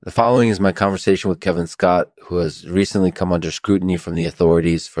The following is my conversation with Kevin Scott, who has recently come under scrutiny from the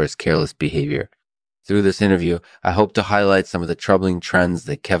authorities for his careless behavior. Through this interview, I hope to highlight some of the troubling trends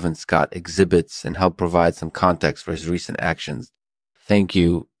that Kevin Scott exhibits and help provide some context for his recent actions. Thank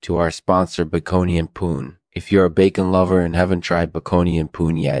you to our sponsor, Baconi and Poon. If you're a bacon lover and haven't tried Baconi and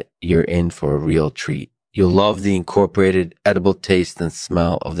Poon yet, you're in for a real treat. You'll love the incorporated edible taste and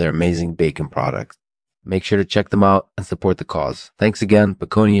smell of their amazing bacon products. Make sure to check them out and support the cause. Thanks again,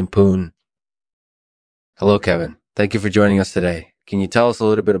 Baconi and Poon. Hello, Kevin. Thank you for joining us today. Can you tell us a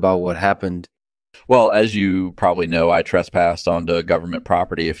little bit about what happened? Well, as you probably know, I trespassed onto government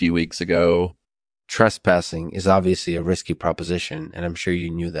property a few weeks ago. Trespassing is obviously a risky proposition, and I'm sure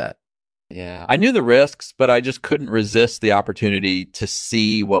you knew that. Yeah, I knew the risks, but I just couldn't resist the opportunity to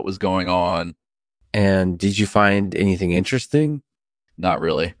see what was going on. And did you find anything interesting? Not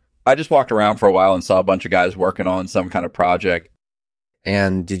really. I just walked around for a while and saw a bunch of guys working on some kind of project.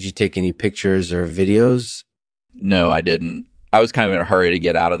 And did you take any pictures or videos? No, I didn't. I was kind of in a hurry to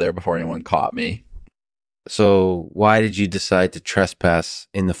get out of there before anyone caught me. So why did you decide to trespass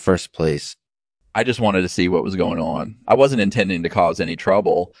in the first place? I just wanted to see what was going on. I wasn't intending to cause any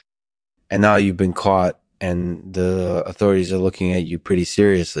trouble. And now you've been caught and the authorities are looking at you pretty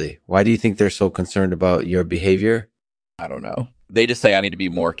seriously. Why do you think they're so concerned about your behavior? I don't know. They just say I need to be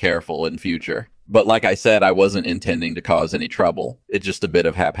more careful in future. But like I said, I wasn't intending to cause any trouble. It's just a bit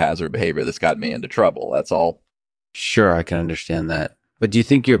of haphazard behavior that's got me into trouble. That's all. Sure, I can understand that. But do you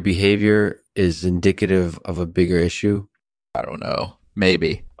think your behavior is indicative of a bigger issue? I don't know.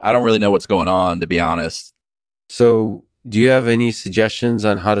 Maybe. I don't really know what's going on, to be honest. So, do you have any suggestions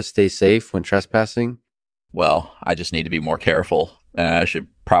on how to stay safe when trespassing? Well, I just need to be more careful. I should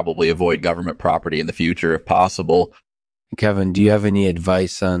probably avoid government property in the future if possible. Kevin, do you have any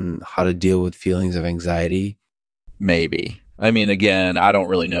advice on how to deal with feelings of anxiety? Maybe. I mean, again, I don't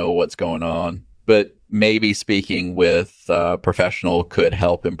really know what's going on, but maybe speaking with a professional could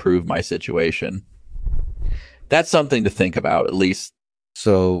help improve my situation. That's something to think about, at least.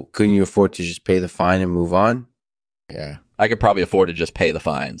 So, couldn't you afford to just pay the fine and move on? Yeah. I could probably afford to just pay the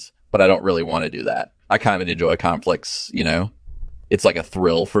fines, but I don't really want to do that. I kind of enjoy conflicts, you know? It's like a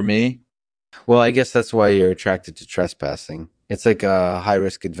thrill for me. Well, I guess that's why you're attracted to trespassing. It's like a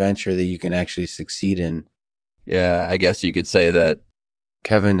high-risk adventure that you can actually succeed in. Yeah, I guess you could say that.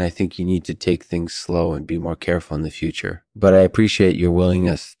 Kevin, I think you need to take things slow and be more careful in the future. But I appreciate your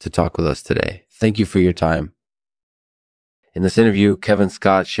willingness to talk with us today. Thank you for your time. In this interview, Kevin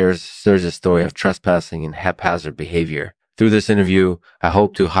Scott shares his story of trespassing and haphazard behavior. Through this interview, I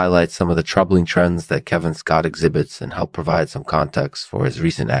hope to highlight some of the troubling trends that Kevin Scott exhibits and help provide some context for his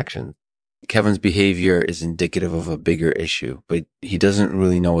recent actions. Kevin's behavior is indicative of a bigger issue, but he doesn't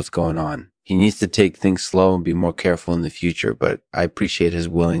really know what's going on. He needs to take things slow and be more careful in the future, but I appreciate his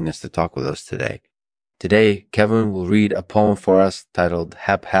willingness to talk with us today. Today, Kevin will read a poem for us titled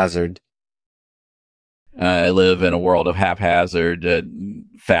Haphazard. I live in a world of haphazard,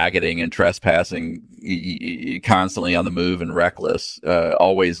 faggoting and trespassing, constantly on the move and reckless,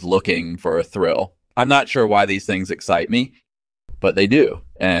 always looking for a thrill. I'm not sure why these things excite me, but they do,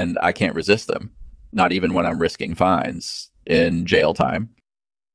 and I can't resist them, not even when I'm risking fines in jail time.